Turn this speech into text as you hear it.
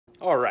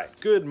All right,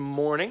 good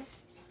morning.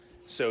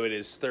 So it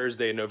is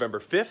Thursday,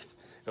 November 5th,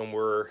 and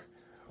we're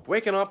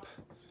waking up,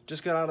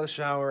 just got out of the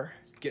shower,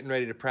 getting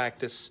ready to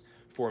practice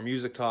for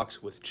Music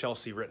Talks with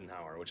Chelsea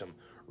Rittenhauer, which I'm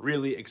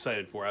really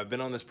excited for. I've been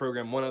on this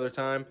program one other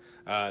time.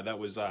 That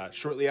was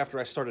shortly after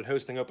I started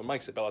hosting open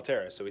mics at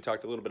Bellaterra. So we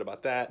talked a little bit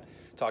about that,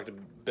 talked a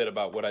bit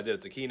about what I did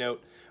at the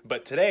keynote.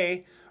 But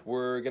today,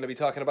 we're going to be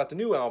talking about the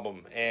new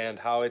album and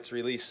how it's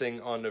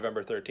releasing on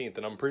November 13th.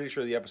 And I'm pretty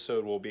sure the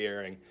episode will be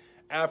airing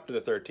after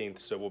the 13th,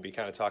 so we'll be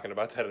kind of talking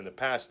about that in the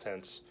past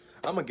tense.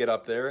 I'm going to get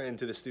up there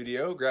into the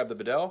studio, grab the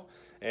Bedell,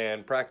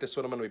 and practice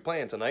what I'm going to be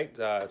playing tonight.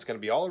 It's going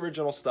to be all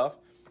original stuff,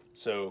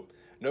 so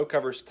no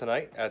covers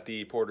tonight at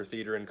the Porter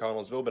Theater in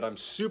Connellsville, but I'm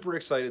super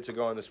excited to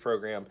go on this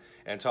program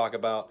and talk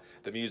about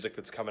the music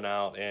that's coming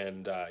out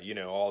and,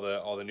 all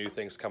the new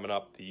things coming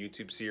up, the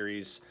YouTube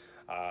series,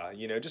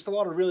 just a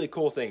lot of really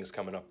cool things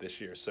coming up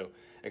this year. So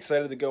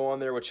excited to go on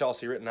there with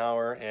Chelsea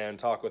Rittenhauer and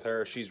talk with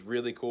her. She's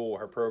really cool.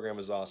 Her program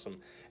is awesome,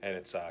 and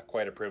it's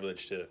quite a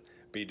privilege to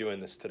be doing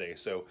this today.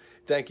 So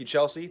thank you,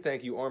 Chelsea.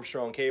 Thank you,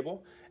 Armstrong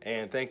Cable,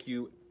 and thank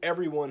you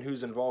everyone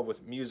who's involved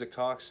with Music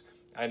Talks.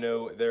 I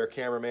know their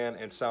cameraman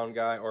and sound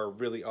guy are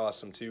really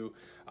awesome too.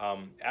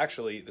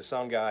 Actually, the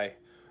sound guy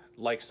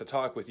likes to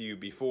talk with you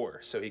before,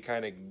 so he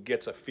kind of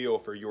gets a feel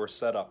for your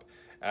setup,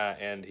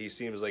 and he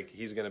seems like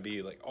he's going to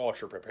be like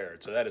ultra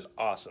prepared. So that is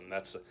awesome.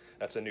 That's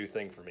a new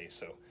thing for me.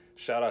 So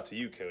shout out to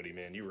you, Cody,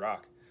 man, you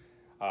rock.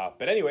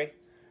 But anyway,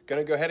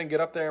 gonna go ahead and get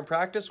up there and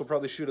practice. We'll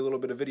probably shoot a little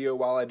bit of video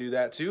while I do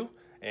that too,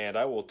 and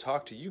I will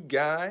talk to you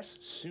guys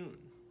soon.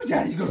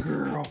 Daddy's good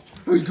girl.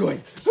 Who's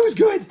good? Who's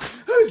good?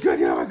 Who's good?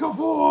 You're my good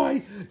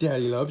boy.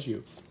 Daddy loves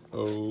you.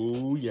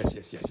 Oh, yes.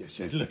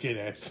 Look at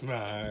that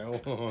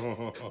smile.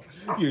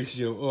 You're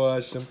so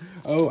awesome.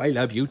 Oh, I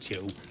love you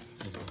too.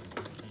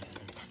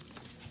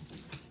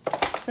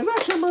 Is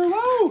that your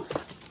Merlot?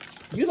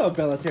 You love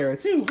Bellaterra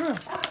too, huh?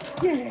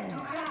 Yeah.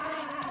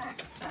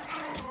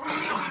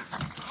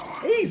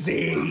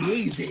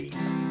 Easy.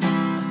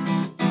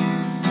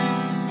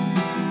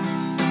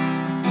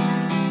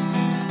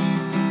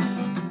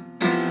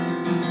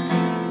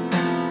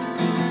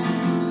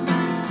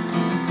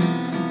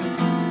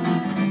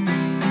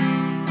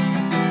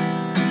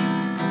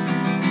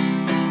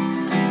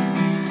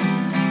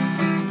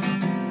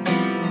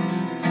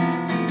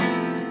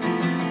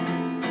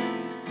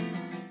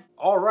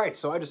 Alright,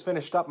 so I just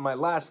finished up my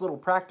last little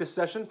practice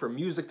session for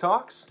Music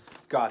Talks.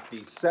 Got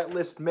the set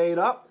list made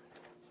up.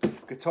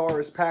 Guitar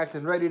is packed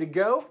and ready to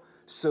go.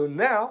 So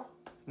now,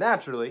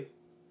 naturally,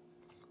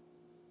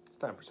 it's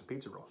time for some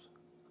pizza rolls.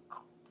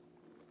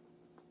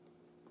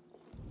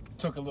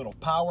 Took a little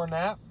power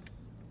nap.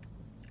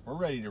 We're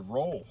ready to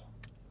roll.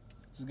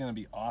 This is going to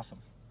be awesome.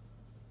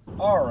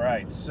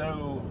 Alright,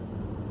 so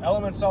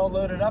elements all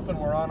loaded up and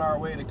we're on our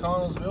way to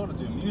Connellsville to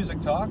do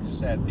Music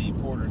Talks at the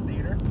Porter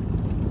Theater.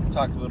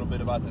 Talk a little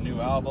bit about the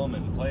new album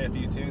and play a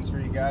few tunes for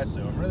you guys,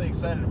 so I'm really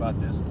excited about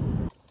this.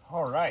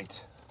 All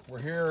right,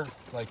 we're here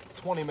like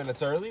 20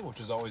 minutes early, which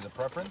is always a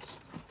preference.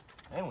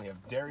 And we have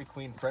Dairy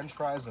Queen French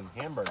fries and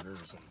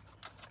hamburgers and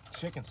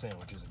chicken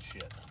sandwiches and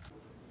shit.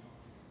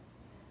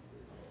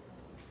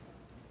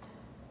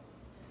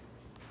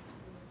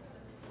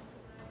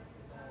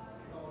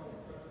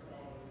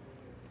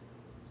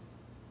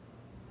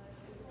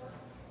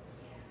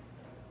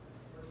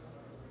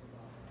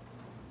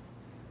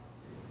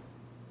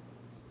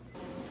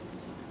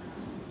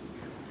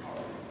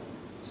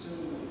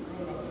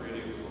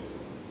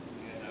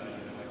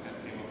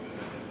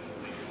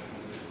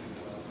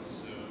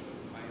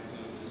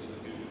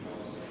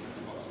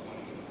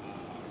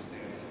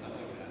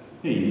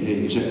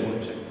 Hey, check one,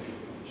 check two.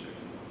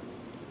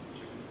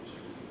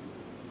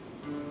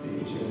 Hey,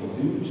 check one,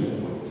 two, check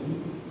one, two.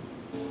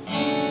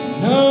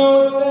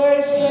 Know what they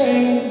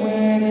say,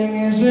 winning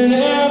isn't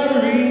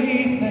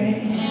everything.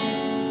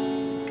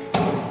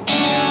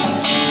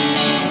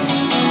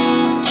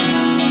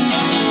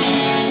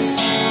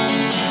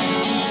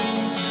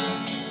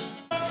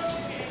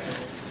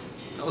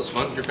 That was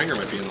fun. Your finger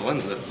might be in the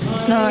lens, though.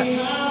 It's not. Get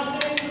out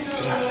of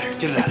there,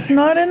 get it out of It's there.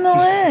 not in the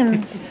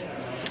lens.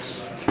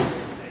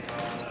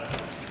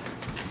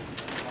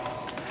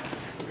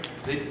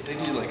 They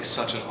do like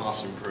such an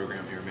awesome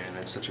program here, man.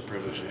 It's such a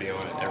privilege to be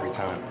on it every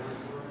time.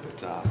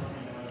 But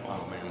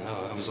wow, man,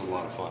 that was a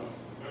lot of fun.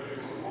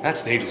 That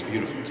stage is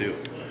beautiful too.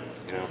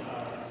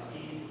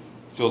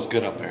 Feels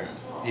good up there,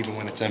 even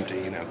when it's empty.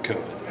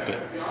 COVID.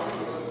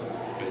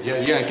 But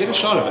yeah, get a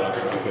shot of it up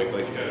here real quick.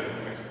 Like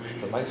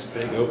it's a nice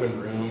big open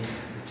room.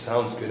 It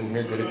sounds good in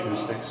here, good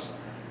acoustics.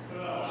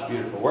 It's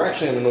beautiful. We're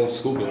actually in an old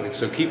school building,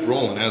 so keep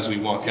rolling as we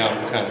walk out.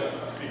 We'll kind of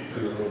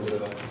do a little bit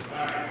of a.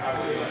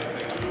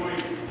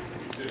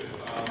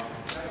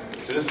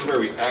 So this is where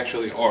we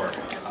actually are.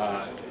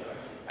 I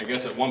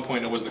guess at one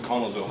point it was the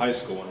Connellsville High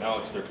School, and now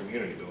it's their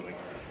community building.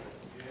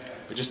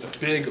 But just a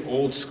big,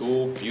 old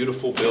school,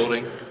 beautiful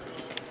building.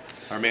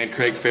 Our man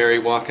Craig Ferry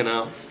walking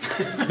out.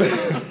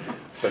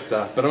 But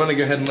I'm going to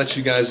go ahead and let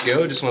you guys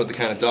go. Just wanted to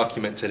kind of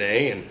document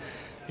today and,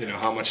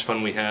 how much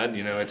fun we had.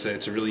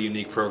 It's a really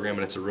unique program,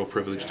 and it's a real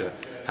privilege to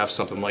have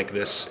something like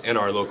this in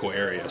our local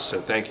area. So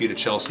thank you to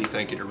Chelsea,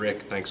 thank you to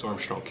Rick, thanks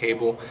Armstrong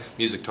Cable.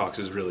 Music Talks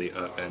is really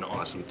an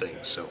awesome thing.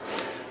 So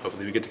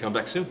hopefully we get to come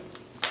back soon.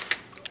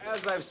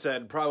 As I've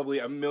said probably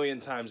a million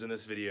times in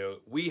this video,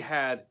 we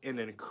had an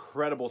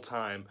incredible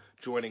time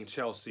joining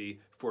Chelsea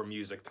for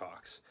Music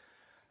Talks.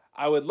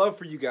 I would love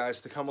for you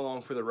guys to come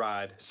along for the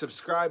ride.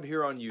 Subscribe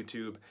here on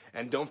YouTube,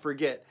 and don't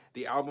forget,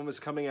 the album is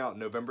coming out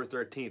November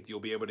 13th.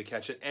 You'll be able to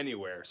catch it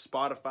anywhere,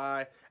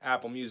 Spotify,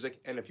 Apple Music,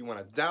 and if you want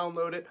to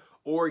download it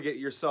or get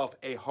yourself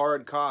a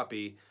hard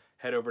copy,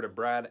 head over to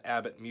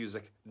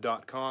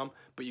bradabbotmusic.com.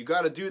 But you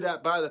got to do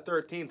that by the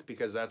 13th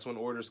because that's when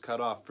orders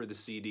cut off for the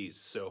CDs.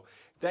 So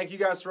thank you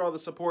guys for all the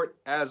support,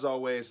 as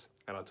always,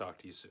 and I'll talk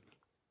to you soon.